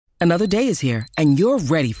Another day is here, and you're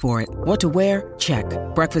ready for it. What to wear? Check.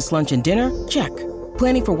 Breakfast, lunch, and dinner? Check.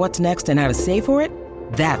 Planning for what's next and how to save for it?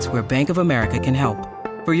 That's where Bank of America can help.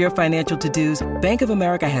 For your financial to-dos, Bank of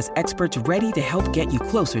America has experts ready to help get you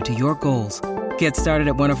closer to your goals. Get started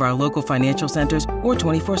at one of our local financial centers or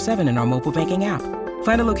 24/7 in our mobile banking app.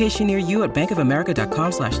 Find a location near you at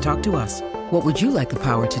bankofamerica.com/talktous. What would you like the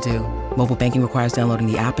power to do? Mobile banking requires downloading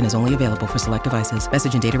the app and is only available for select devices.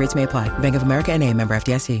 Message and data rates may apply. Bank of America N.A., member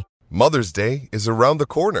FDIC. Mother's Day is around the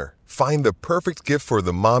corner. Find the perfect gift for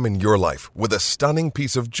the mom in your life with a stunning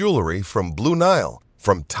piece of jewelry from Blue Nile.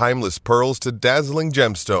 From timeless pearls to dazzling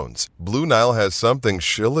gemstones, Blue Nile has something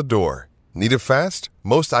she'll adore. Need it fast?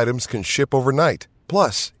 Most items can ship overnight.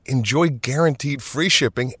 Plus, enjoy guaranteed free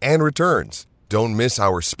shipping and returns. Don't miss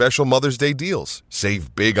our special Mother's Day deals.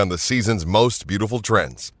 Save big on the season's most beautiful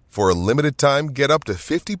trends. For a limited time, get up to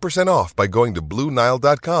 50% off by going to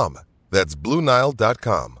BlueNile.com. That's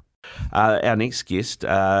BlueNile.com. Our next guest,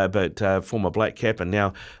 but former Black Cap and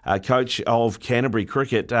now coach of Canterbury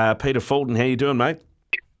Cricket, Peter Fulton. How you doing, mate?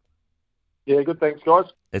 Yeah, good. Thanks, guys.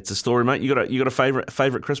 It's a story, mate. You got a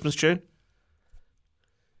favourite Christmas tune?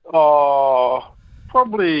 Oh,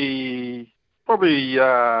 probably Fairy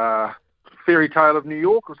Tale of New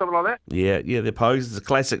York or something like that. Yeah, the Pogues. It's a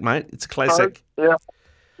classic, mate. It's a classic. Yeah.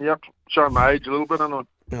 Yep. Showing my age a little bit, aren't I?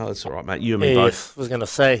 No, that's all right, mate. You and me both. I was going to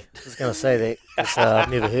say that because I've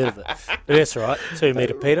never heard of it. But that's all right. 2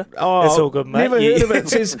 metre Peter. Oh, that's all good, mate. Never heard of it. It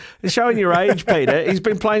says, showing your age, Peter. He's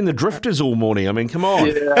been playing the Drifters all morning. I mean, come on.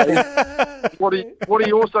 Yeah. What he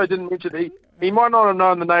also didn't mention, he might not have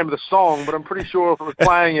known the name of the song, but I'm pretty sure if it was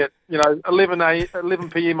playing at 11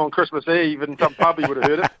 p.m. on Christmas Eve in some pub, he would have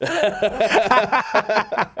heard it.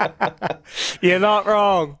 You're not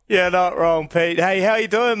wrong, Pete. Hey, how you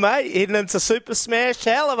doing, mate? Heading into Super Smash.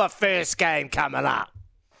 Hell of a first game coming up.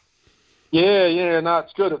 Yeah, no,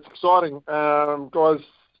 it's good. It's exciting. Guys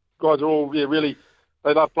are all really.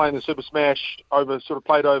 They love playing the Super Smash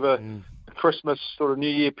played over Christmas sort of New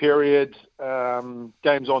Year period.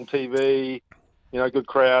 Games on TV. Good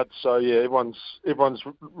crowd. So yeah, everyone's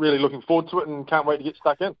really looking forward to it and can't wait to get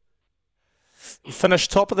stuck in. You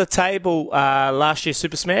finished top of the table last year,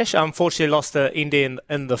 Super Smash. Unfortunately, lost to India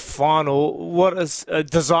in the final. What is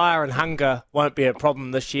desire and hunger won't be a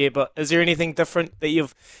problem this year, but is there anything different that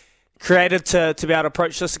you've created to be able to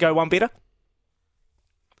approach this to go one better?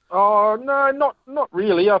 Oh no, not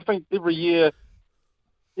really. I think every year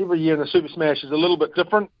in the Super Smash is a little bit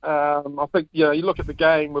different. I think you look at the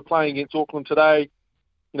game we're playing against Auckland today.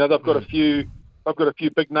 They've got a few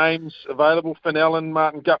big names available: Finn Allen,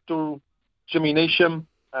 Martin Guptill, Jimmy Neesham.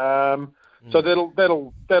 So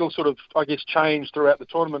that'll sort of, I guess, change throughout the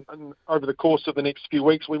tournament, and over the course of the next few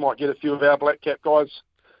weeks, we might get a few of our Black Cap guys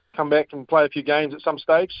come back and play a few games at some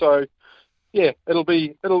stage. So yeah, it'll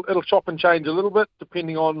chop and change a little bit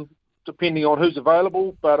depending on who's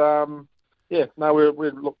available. But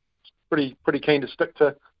we're pretty keen to stick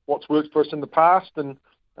to what's worked for us in the past, and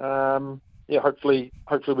hopefully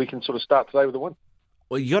we can sort of start today with a win.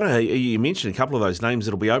 Well, you mentioned a couple of those names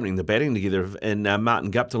that'll be opening the batting together, and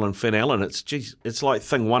Martin Guptill and Finn Allen. It's like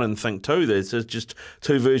thing one and thing two. There's just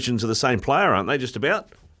two versions of the same player, aren't they? Just about.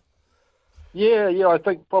 Yeah. I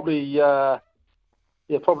think probably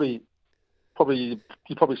you'd probably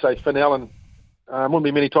say Finn Allen. Wouldn't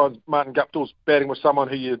be many times Martin Guptill's batting with someone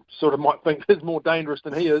who you sort of might think is more dangerous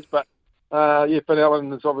than he is, but Finn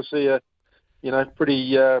Allen is obviously a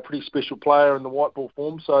pretty special player in the white ball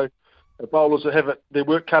form. So the bowlers will have their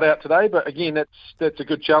work cut out today, but again, that's a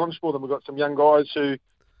good challenge for them. We've got some young guys who,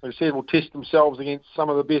 like I said, will test themselves against some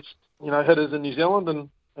of the best hitters in New Zealand,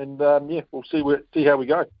 and we'll see how we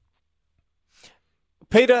go.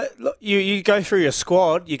 Peter, look, you go through your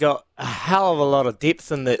squad, you got a hell of a lot of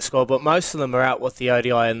depth in that squad, but most of them are out with the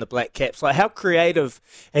ODI and the Black Caps. Like, how creative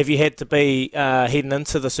have you had to be heading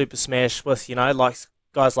into the Super Smash with, like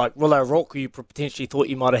guys like Willow Rourke, who you potentially thought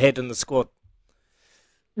you might have had in the squad?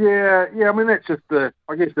 Yeah. I mean, that's just the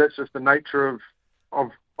nature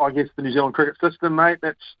of the New Zealand cricket system, mate.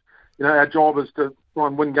 That's our job is to try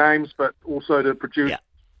and win games, but also to produce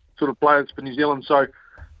sort of players for New Zealand. So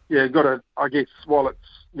yeah, got to. I guess while it's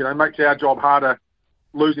makes our job harder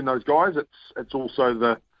losing those guys, it's also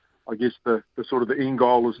the sort of the end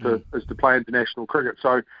goal is to play international cricket.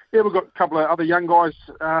 So yeah, we've got a couple of other young guys.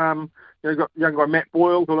 We've got young guy Matt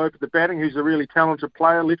Boyle who'll open the batting, who's a really talented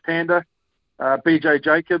player, left-hander. BJ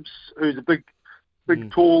Jacobs, who's a big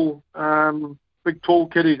tall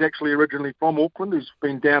kid who's actually originally from Auckland, who's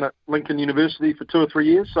been down at Lincoln University for 2 or 3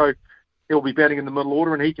 years. So he'll be batting in the middle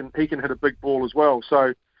order, and he can hit a big ball as well.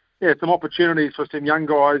 So yeah, some opportunities for some young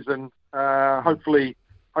guys, and hopefully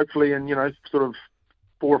in sort of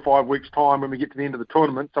 4 or 5 weeks' time, when we get to the end of the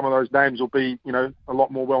tournament, some of those names will be, a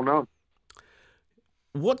lot more well known.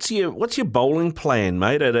 What's your bowling plan,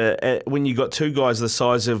 mate? When you got two guys the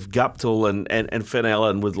size of Guptill and Finn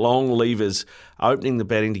Allen with long levers opening the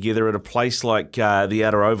batting together at a place like the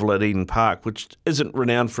Outer Oval at Eden Park, which isn't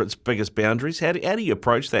renowned for its biggest boundaries, how do you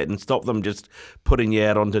approach that and stop them just putting you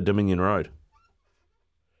out onto Dominion Road?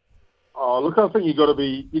 Oh, look, I think you've got to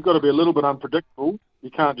be a little bit unpredictable.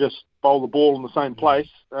 You can't just bowl the ball in the same place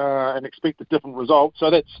and expect a different result.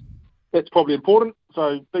 So that's probably important.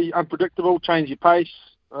 So be unpredictable, change your pace,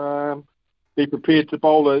 be prepared to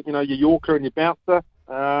bowl your Yorker and your bouncer.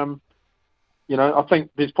 I think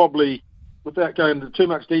there's probably, without going into too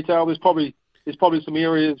much detail, there's probably some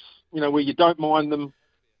areas where you don't mind them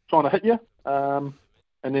trying to hit you, and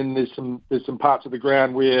then there's some parts of the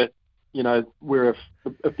ground where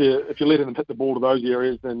if you're letting them hit the ball to those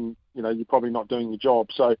areas, then you're probably not doing your job.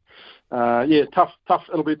 So tough.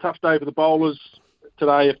 It'll be a tough day for the bowlers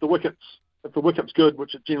today. If the wicket's good,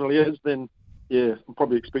 which it generally is, then I'm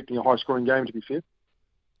probably expecting a high-scoring game, to be fair.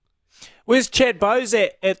 Where's Chad Bowes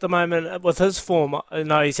at the moment with his form? I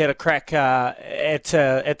know he's had a crack at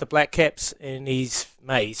the Black Caps, and he's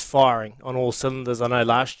firing on all cylinders. I know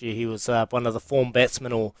last year he was one of the form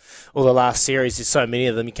batsmen, or the last series. There's so many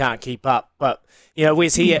of them, you can't keep up. But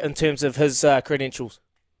where's he at in terms of his credentials?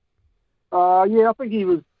 I think he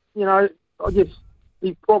was. I guess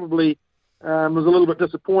he probably was a little bit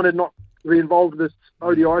disappointed not to be involved in this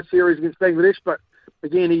ODI series against Bangladesh, but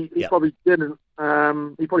again, he probably didn't.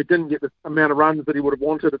 He probably didn't get the amount of runs that he would have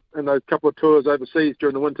wanted in those couple of tours overseas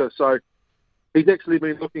during the winter. So he's actually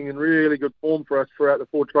been looking in really good form for us throughout the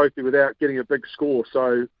Ford Trophy without getting a big score.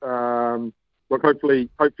 So hopefully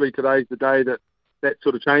today's the day that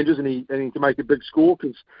sort of changes and he can make a big score,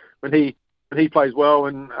 because when he plays well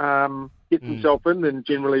and gets himself in, then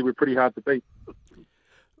generally we're pretty hard to beat.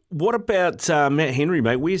 What about Matt Henry,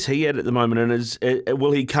 mate? Where's he at the moment? And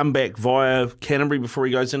will he come back via Canterbury before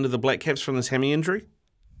he goes into the Black Caps from this hammy injury?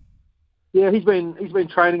 Yeah, he's been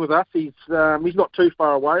training with us. He's not too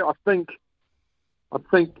far away. I think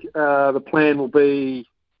the plan will be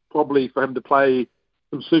probably for him to play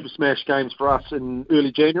some Super Smash games for us in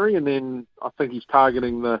early January, and then I think he's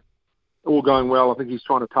targeting all going well. I think he's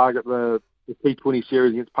trying to target the T20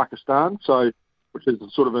 series against Pakistan, which is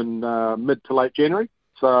sort of in mid to late January.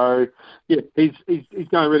 So, he's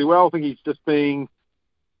going really well. I think he's just being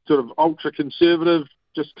sort of ultra conservative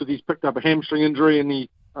just because he's picked up a hamstring injury, and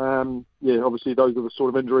obviously those are the sort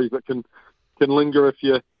of injuries that can linger if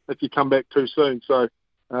you come back too soon. So,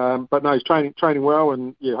 but no, he's training well,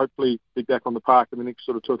 and hopefully be back on the park in the next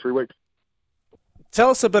sort of 2 or 3 weeks. Tell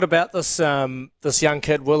us a bit about this young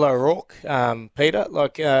kid, Will O'Rourke, Peter.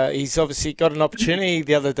 He's obviously got an opportunity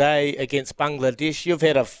the other day against Bangladesh. You've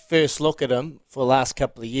had a first look at him for the last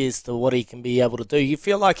couple of years to what he can be able to do. You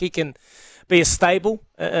feel like he can be a staple,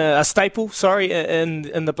 in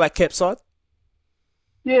the Black Cap side?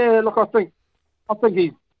 Yeah, look, I think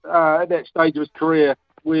he's at that stage of his career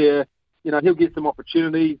where he'll get some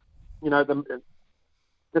opportunity. At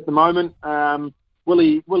the moment. Will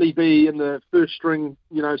he be in the first string,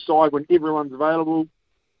 side when everyone's available?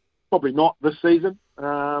 Probably not this season.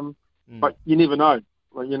 But you never know.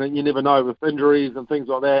 You never know with injuries and things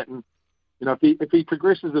like that. And if he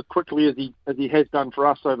progresses as quickly as he has done for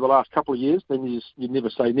us over the last couple of years, then you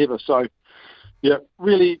never say never. So,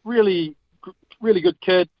 really, really, really good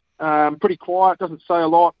kid. Pretty quiet, doesn't say a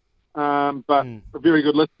lot, but a very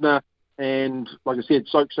good listener. And like I said,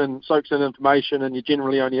 soaks in information, and you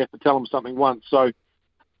generally only have to tell him something once. So,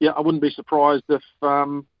 I wouldn't be surprised if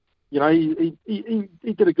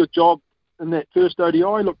he did a good job in that first ODI. He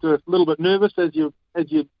looked a little bit nervous, as you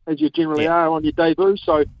generally are on your debut.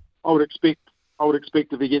 So, I would expect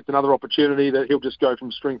if he gets another opportunity that he'll just go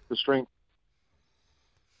from strength to strength.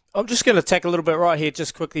 I'm just going to take a little bit right here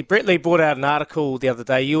just quickly. Brett Lee brought out an article the other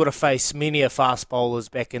day. You would have faced many fast bowlers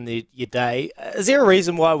back in your day. Is there a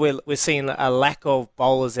reason why we're seeing a lack of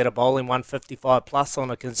bowlers that are bowling 155 plus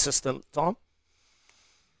on a consistent time?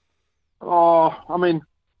 Oh, I don't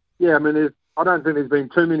think there's been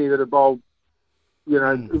too many that have bowled.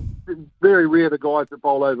 Very rare the guys that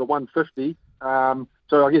bowl over 150.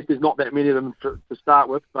 So I guess there's not that many of them to start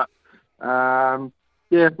with. But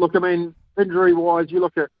injury-wise, you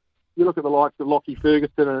look at the likes of Lockie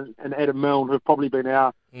Ferguson and Adam Milne, who have probably been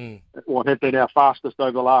have been our fastest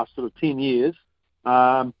over the last sort of 10 years.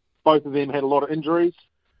 Both of them had a lot of injuries,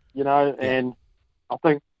 and I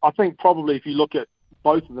think probably if you look at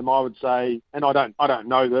both of them, I would say, and I don't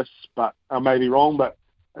know this, but I may be wrong, but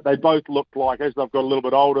they both look like, as they've got a little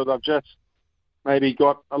bit older, they've just maybe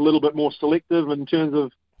got a little bit more selective in terms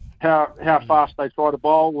of how fast they try to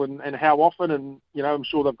bowl and how often, and I'm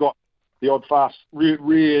sure they've got the odd fast,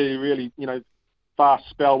 really fast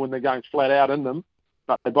spell when they're going flat out in them,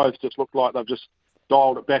 but they both just look like they've just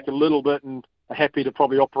dialed it back a little bit and are happy to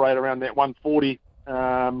probably operate around that 140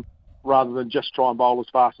 rather than just try and bowl as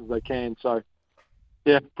fast as they can. So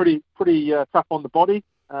yeah, pretty tough on the body.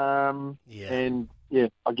 And yeah,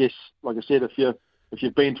 I guess, like I said, if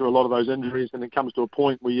you've been through a lot of those injuries, and it comes to a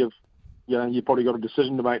point where you've probably got a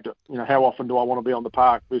decision to make. How often do I want to be on the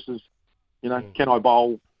park versus, can I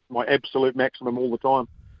bowl my absolute maximum all the time?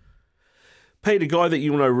 Pete, a guy that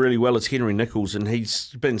you know really well is Henry Nicholls, and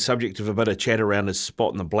he's been subject of a bit of chat around his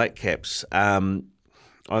spot in the Black Caps.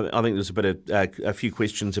 I think there's a few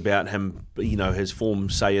questions about him, his form,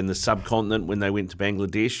 say, in the subcontinent when they went to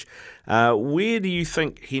Bangladesh. Where do you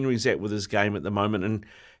think Henry's at with his game at the moment, and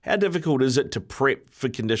how difficult is it to prep for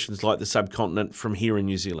conditions like the subcontinent from here in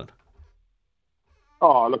New Zealand?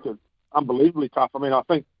 Oh, look, it's unbelievably tough. I mean, I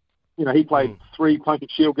think, he played 3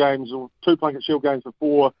 Plunkett Shield games or 2 Plunkett Shield games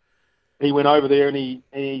before he went over there, and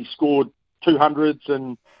he scored 200s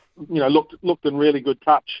and, looked in really good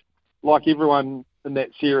touch. Like everyone in that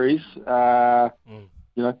series,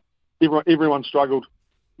 everyone struggled.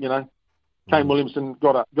 Kane Williamson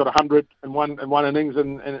got 100 in one innings,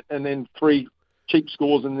 and then 3 cheap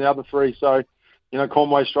scores in the other 3. So,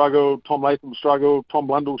 Conway struggled, Tom Latham struggled, Tom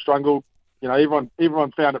Blundell struggled. Everyone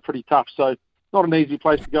found it pretty tough. So, not an easy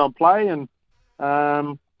place to go and play. And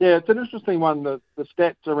it's an interesting one. The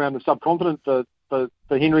stats around the subcontinent for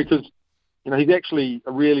Henry, because he's actually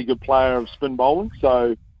a really good player of spin bowling.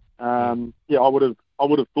 So I would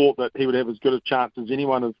have thought that he would have as good a chance as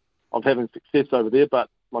anyone of having success over there. But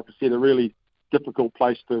like I said, a really difficult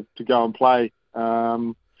place to go and play.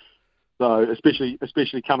 So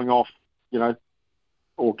especially coming off,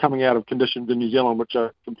 or coming out of conditions in New Zealand, which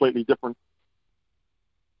are completely different.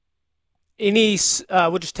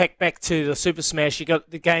 We'll just tack back to the Super Smash. You got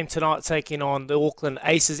the game tonight taking on the Auckland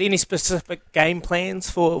Aces. Any specific game plans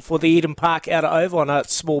for the Eden Park Outer Oval? I know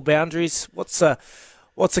it's small boundaries. What's a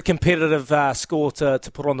competitive score to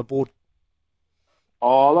put on the board?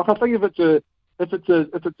 Oh, look, I think if it's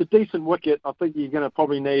a decent wicket, I think you're going to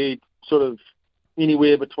probably need sort of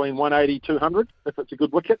anywhere between 180, 200 if it's a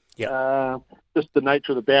good wicket. Yeah. Just the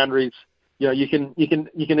nature of the boundaries. You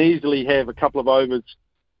can easily have a couple of overs,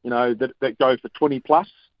 that go for 20 plus.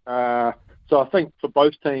 So I think for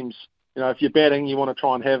both teams, if you're batting, you want to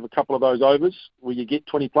try and have a couple of those overs where you get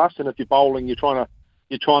 20 plus, and if you're bowling, you're trying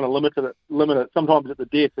to limit it. Sometimes at the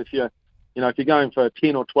death, if you're going for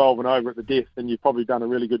 10 or 12 and over at the death, then you've probably done a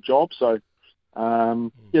really good job. So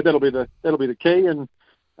that'll be the key. And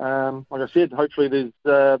like I said, hopefully there's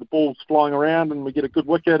the ball's flying around and we get a good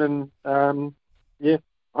wicket, and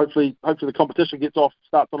hopefully the competition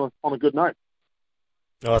starts on a good note.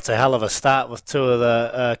 Oh, it's a hell of a start with 2 of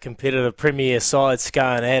the competitive premier sides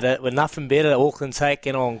going at it. With nothing better, Auckland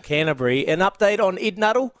taking on Canterbury. An update on Ed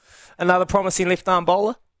Nuttall, another promising left-arm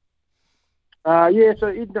bowler?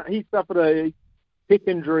 So he suffered a hip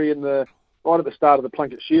injury right at the start of the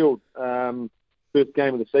Plunkett Shield. First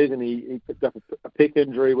game of the season, he picked up a pec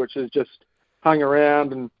injury, which has just hung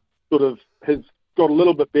around and sort of has got a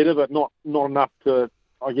little bit better, but not enough to,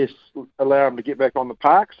 I guess, allow him to get back on the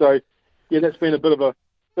park. So, that's been a bit of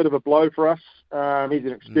a blow for us. He's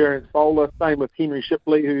an experienced bowler. Same with Henry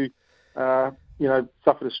Shipley, who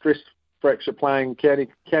suffered a stress fracture playing county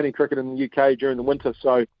cricket in the UK during the winter.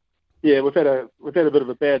 So we've had a bit of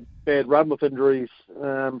a bad run with injuries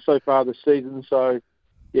so far this season. So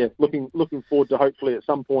looking forward to hopefully at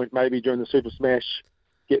some point, maybe during the Super Smash,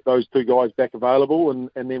 get those 2 guys back available, and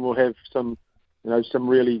then we'll have some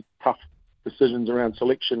really tough decisions around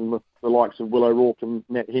selection with the likes of Will O'Rourke and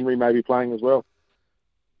Matt Henry maybe playing as well.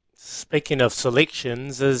 Speaking of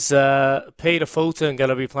selections, is Peter Fulton going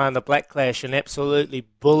to be playing the Black Clash and absolutely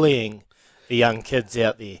bullying the young kids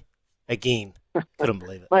out there again? Couldn't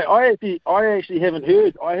believe it. Mate, I actually haven't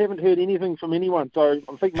heard. I haven't heard anything from anyone, so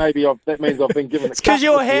I think maybe that means I've been given. It's because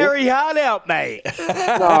you're Harry Hard out, mate.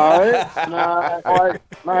 No,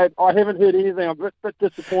 I haven't heard anything. I'm a bit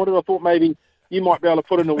disappointed. I thought maybe you might be able to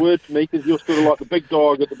put in a word for me because you're sort of like the big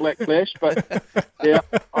dog at the Black Clash. But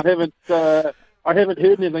I haven't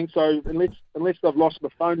heard anything. So unless I've lost my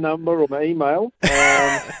phone number or my email,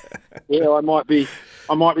 I might be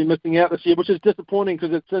missing out this year, which is disappointing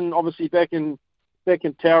because it's obviously back in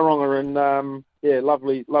Tauranga, and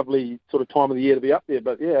lovely sort of time of the year to be up there.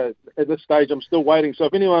 But at this stage I'm still waiting. So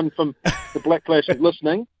if anyone from the Black Clash is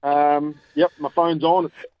listening, my phone's on.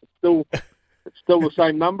 It's still the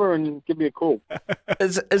same number, and give me a call.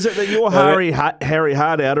 Is it that you're Harry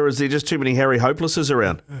Hard out, or is there just too many Harry Hopelesses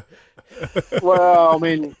around? Well, I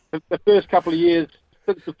mean, the first couple of years,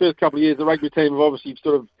 the rugby team have obviously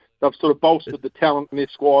they've bolstered the talent in their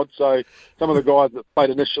squad. So some of the guys that played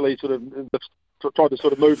initially they've tried to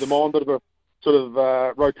sort of move them on, bit of a sort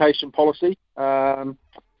of rotation policy.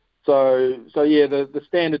 So yeah, the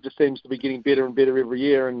standard just seems to be getting better and better every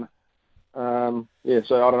year, and so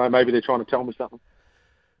I don't know, maybe they're trying to tell me something.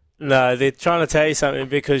 No, they're trying to tell you something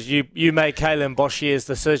because you made Kalen Boschier's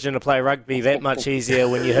decision to play rugby that much easier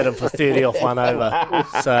when you hit him for 30 off 1 over.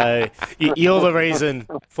 So you're the reason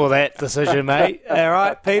for that decision, mate. All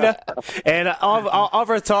right, Peter? And I've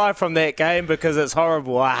retired from that game because it's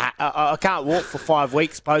horrible. I can't walk for 5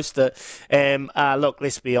 weeks post it. And look,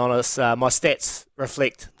 let's be honest, my stats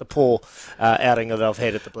reflect the poor outing that I've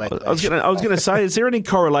had at the Black. I was going to say, is there any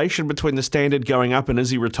correlation between the standard going up and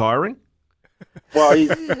is he retiring? Well, I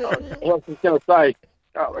was going to say,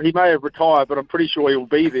 he may have retired, but I'm pretty sure he'll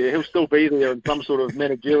be there. He'll still be there in some sort of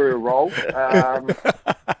managerial role.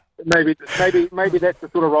 Maybe that's the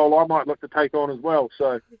sort of role I might look to take on as well.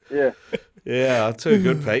 So, yeah. Yeah, too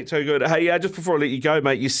good, Pete. Too good. Hey, just before I let you go,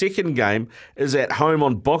 mate, your second game is at home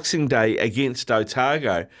on Boxing Day against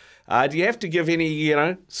Otago. Do you have to give any,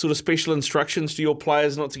 sort of special instructions to your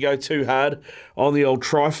players not to go too hard on the old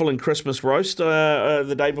trifle and Christmas roast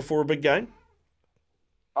the day before a big game?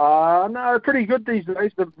 No, pretty good these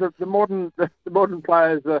days. The modern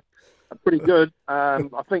players are pretty good.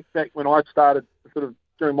 I think back when I started, sort of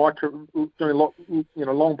during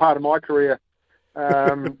a long part of my career,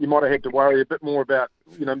 you might have had to worry a bit more about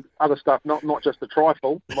other stuff, not just the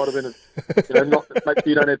trifle. It might have been not maybe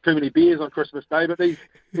you don't have too many beers on Christmas Day, but these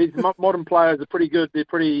modern players are pretty good. They're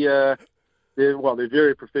pretty they're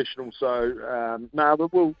very professional. So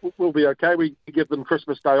we'll be okay. We give them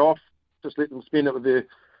Christmas Day off. Just let them spend it with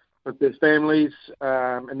their families,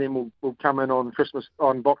 and then we'll come in on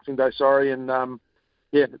Boxing Day. And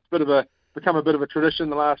it's become a bit of a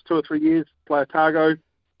tradition the last 2 or 3 years. Play Otago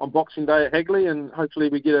on Boxing Day at Hagley, and hopefully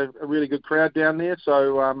we get a really good crowd down there.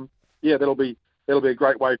 So that'll be a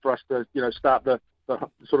great way for us to start the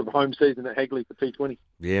sort of home season at Hagley for T20.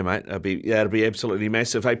 Yeah, mate, it'll be absolutely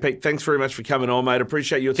massive. Hey, Pete, thanks very much for coming on, mate.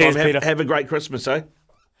 Appreciate your time. Cheers, Peter. Have a great Christmas, eh?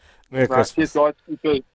 Merry Christmas. Cheers, guys. You too.